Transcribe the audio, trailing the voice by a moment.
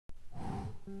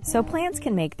So plants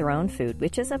can make their own food,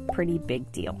 which is a pretty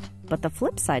big deal. But the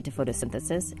flip side to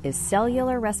photosynthesis is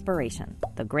cellular respiration,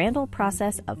 the grand old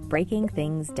process of breaking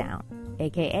things down,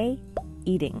 aka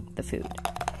eating the food.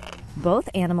 Both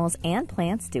animals and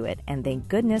plants do it, and thank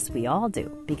goodness we all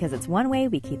do, because it's one way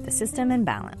we keep the system in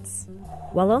balance.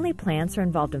 While only plants are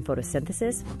involved in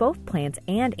photosynthesis, both plants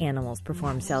and animals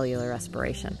perform cellular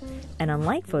respiration. And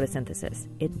unlike photosynthesis,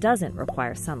 it doesn't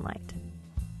require sunlight.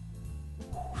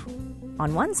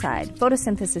 On one side,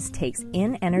 photosynthesis takes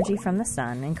in energy from the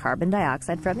sun and carbon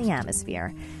dioxide from the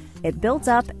atmosphere. It builds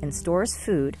up and stores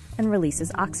food and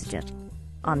releases oxygen.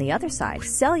 On the other side,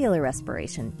 cellular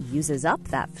respiration uses up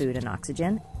that food and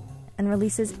oxygen and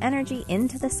releases energy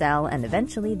into the cell and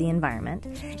eventually the environment,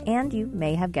 and you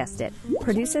may have guessed it,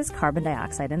 produces carbon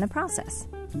dioxide in the process.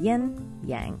 Yin,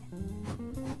 yang.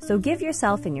 So give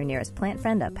yourself and your nearest plant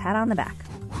friend a pat on the back.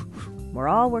 We're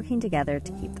all working together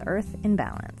to keep the earth in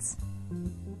balance.